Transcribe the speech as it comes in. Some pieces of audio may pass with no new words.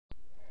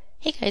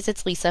Hey guys,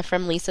 it's Lisa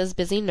from Lisa's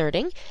Busy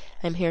Nerding.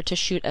 I'm here to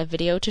shoot a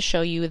video to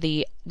show you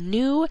the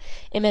new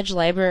image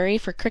library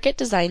for Cricut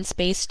Design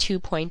Space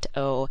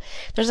 2.0.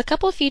 There's a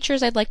couple of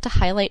features I'd like to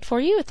highlight for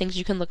you, things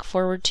you can look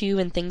forward to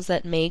and things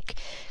that make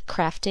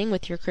crafting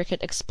with your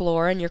Cricut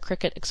Explore and your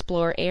Cricut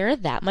Explore Air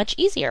that much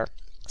easier.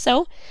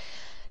 So,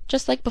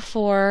 just like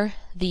before,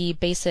 the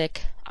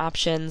basic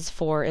options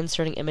for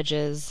inserting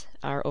images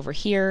are over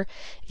here.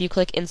 If you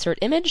click Insert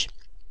Image,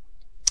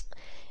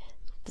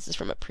 this is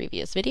from a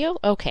previous video.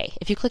 Okay,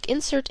 if you click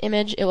Insert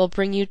Image, it will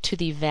bring you to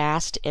the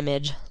vast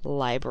image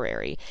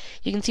library.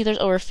 You can see there's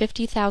over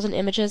 50,000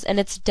 images, and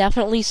it's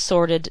definitely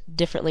sorted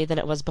differently than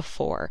it was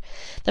before.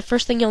 The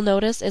first thing you'll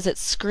notice is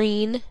it's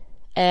screen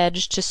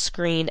edge to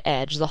screen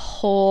edge. The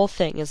whole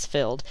thing is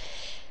filled.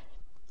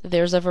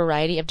 There's a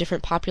variety of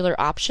different popular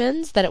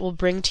options that it will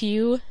bring to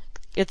you.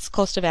 It's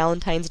close to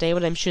Valentine's Day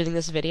when I'm shooting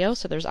this video,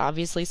 so there's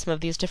obviously some of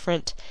these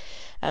different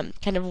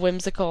kind of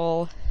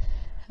whimsical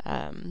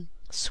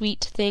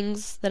sweet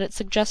things that it's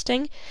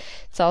suggesting.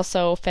 It's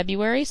also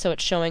February, so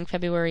it's showing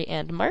February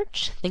and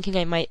March, thinking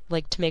I might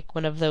like to make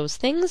one of those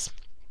things.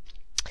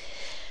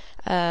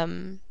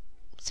 So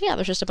yeah,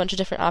 there's just a bunch of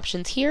different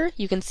options here.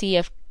 You can see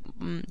if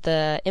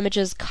the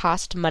images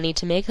cost money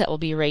to make, that will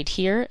be right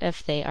here.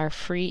 If they are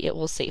free, it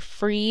will say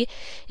free.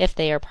 If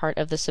they are part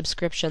of the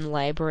subscription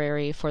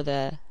library for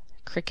the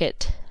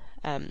Cricut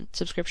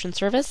subscription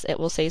service, it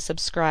will say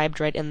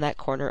subscribed right in that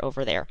corner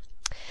over there.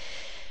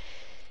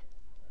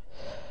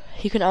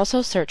 You can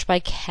also search by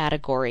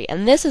category,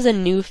 and this is a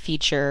new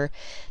feature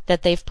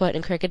that they've put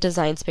in Cricut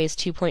Design Space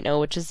 2.0,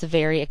 which is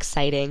very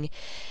exciting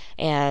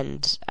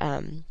and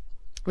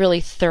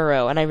really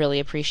thorough, and I really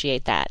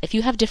appreciate that. If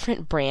you have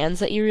different brands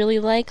that you really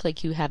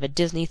like you have a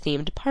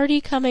Disney-themed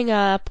party coming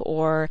up,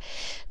 or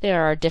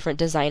there are different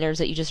designers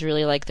that you just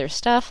really like their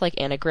stuff, like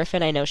Anna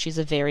Griffin. I know she's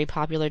a very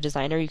popular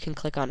designer. You can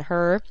click on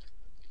her,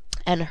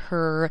 and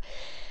her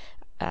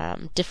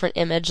different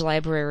image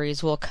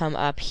libraries will come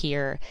up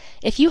here.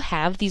 If you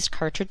have these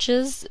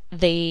cartridges,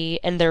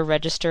 they're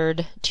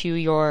registered to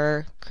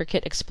your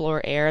Cricut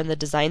Explore Air in the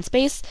design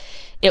space,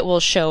 it will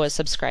show as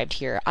subscribed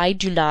here. I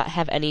do not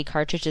have any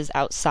cartridges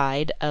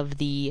outside of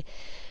the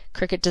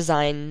Cricut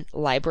Design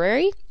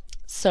library,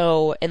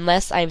 so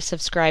unless I'm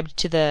subscribed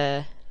to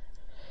the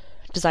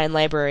design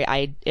library,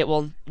 it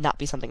will not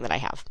be something that I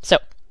have. So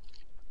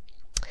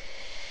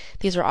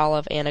these are all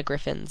of Anna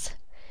Griffin's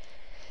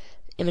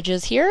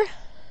images here.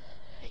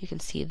 You can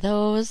see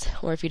those,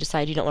 or if you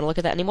decide you don't want to look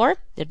at that anymore,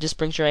 it just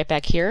brings you right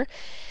back here.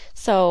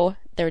 So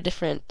there are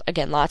different,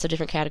 again, lots of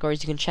different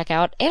categories you can check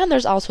out, and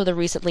there's also the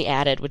recently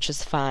added, which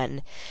is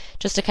fun,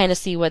 just to kind of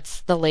see what's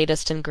the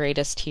latest and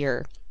greatest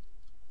here.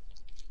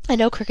 I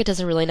know Cricut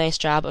does a really nice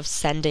job of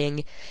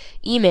sending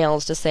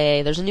emails to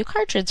say there's a new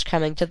cartridge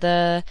coming to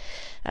the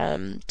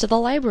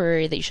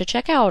library that you should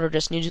check out, or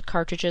just new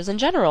cartridges in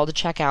general to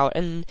check out,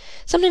 and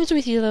sometimes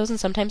we see those and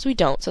sometimes we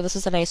don't, so this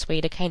is a nice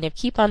way to kind of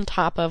keep on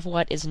top of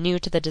what is new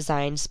to the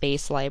Design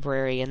Space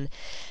library and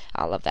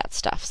all of that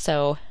stuff.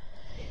 So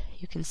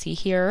you can see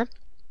here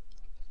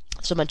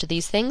there's a bunch of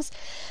these things.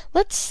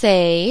 Let's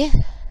say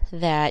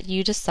that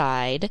you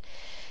decide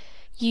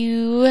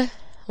you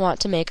want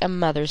to make a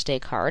Mother's Day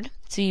card.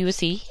 So you will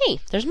see, hey,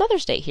 there's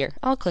Mother's Day here.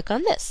 I'll click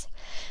on this.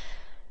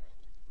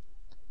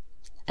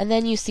 And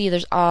then you see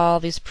there's all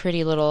these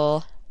pretty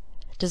little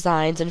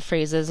designs and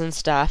phrases and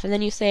stuff. And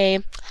then you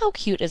say, how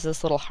cute is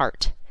this little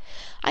heart?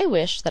 I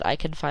wish that I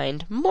could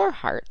find more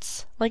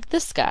hearts like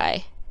this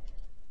guy.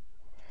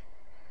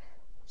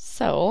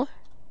 So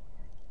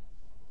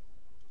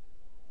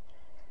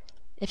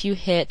if you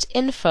hit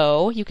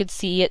info, you could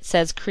see it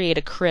says create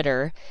a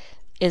critter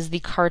is the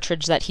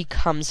cartridge that he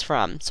comes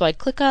from. So I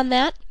click on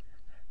that,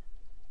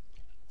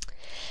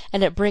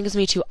 and it brings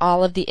me to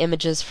all of the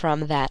images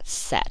from that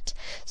set.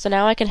 So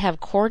now I can have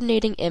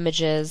coordinating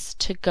images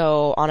to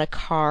go on a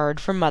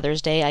card for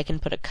Mother's Day. I can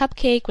put a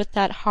cupcake with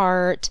that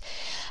heart.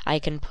 I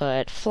can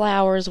put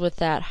flowers with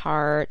that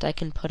heart. I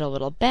can put a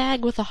little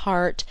bag with a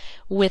heart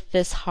with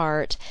this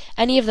heart.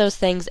 Any of those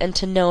things, and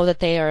to know that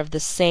they are of the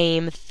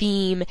same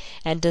theme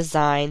and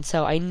design,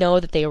 so I know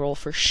that they will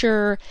for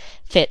sure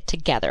fit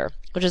together,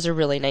 which is a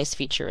really nice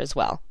feature as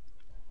well.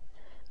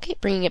 Okay,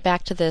 bringing it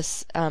back to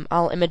this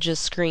all images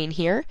screen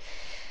here.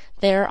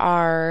 There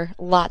are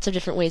lots of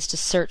different ways to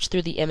search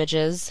through the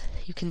images.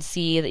 You can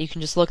see that you can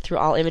just look through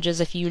all images.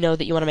 If you know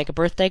that you want to make a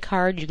birthday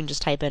card, you can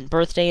just type in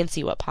birthday and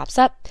see what pops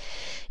up.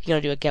 If you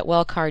want to do a get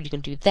well card, you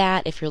can do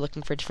that. If you're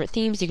looking for different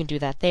themes, you can do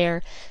that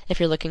there. If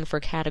you're looking for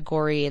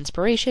category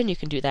inspiration, you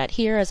can do that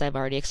here, as I've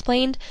already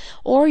explained.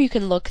 Or you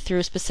can look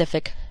through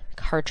specific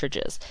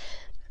cartridges.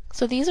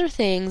 So these are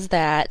things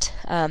that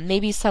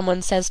maybe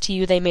someone says to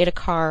you they made a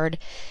card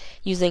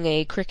using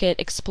a Cricut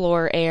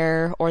Explore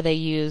Air, or they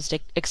used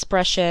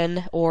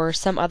Expression or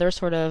some other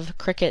sort of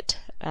Cricut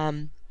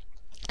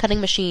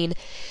cutting machine,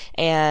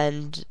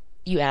 and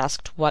you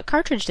asked what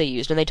cartridge they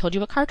used, and they told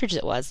you what cartridge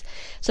it was.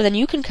 So then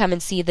you can come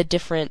and see the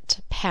different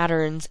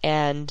patterns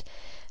and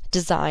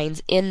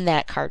designs in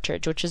that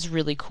cartridge, which is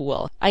really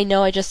cool. I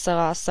know I just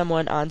saw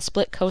someone on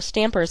Split Coast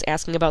Stampers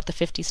asking about the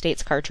 50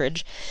 States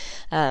cartridge,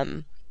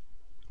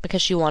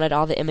 because she wanted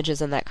all the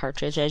images in that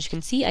cartridge. As you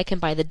can see, I can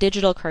buy the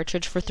digital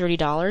cartridge for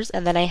 $30,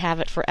 and then I have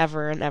it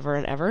forever and ever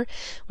and ever,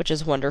 which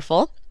is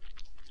wonderful.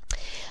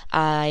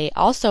 I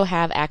also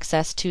have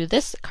access to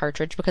this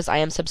cartridge because I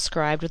am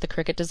subscribed with the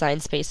Cricut Design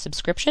Space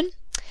subscription.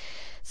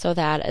 So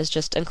that is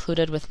just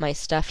included with my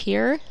stuff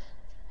here.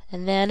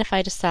 And then if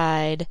I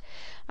decide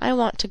I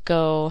want to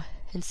go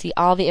and see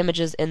all the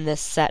images in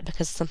this set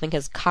because something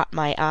has caught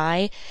my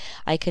eye,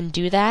 I can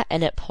do that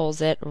and it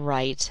pulls it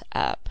right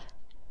up.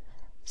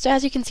 So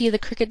as you can see, the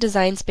Cricut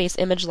Design Space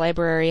image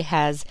library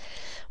has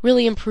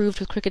really improved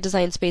with Cricut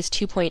Design Space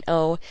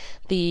 2.0.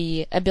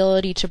 The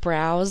ability to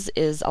browse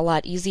is a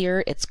lot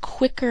easier. It's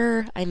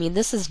quicker. I mean,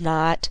 this is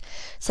not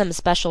some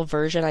special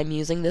version I'm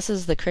using. This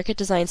is the Cricut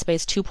Design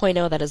Space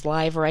 2.0 that is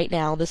live right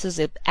now. This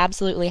is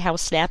absolutely how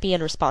snappy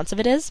and responsive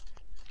it is.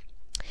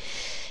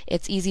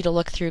 It's easy to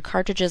look through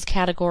cartridges,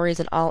 categories,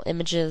 and all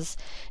images.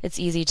 It's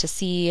easy to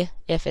see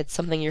if it's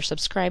something you're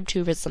subscribed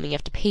to, if it's something you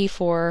have to pay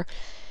for,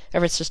 or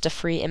if it's just a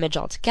free image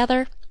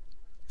altogether.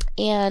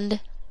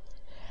 And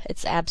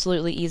it's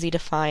absolutely easy to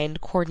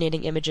find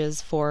coordinating images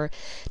for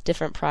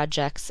different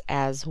projects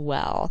as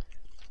well.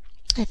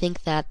 I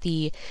think that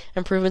the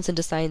improvements in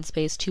Design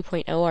Space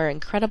 2.0 are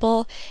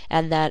incredible,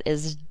 and that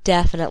is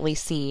definitely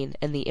seen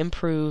in the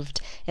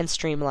improved and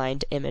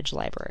streamlined image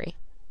library.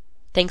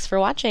 Thanks for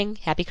watching.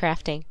 Happy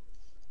crafting.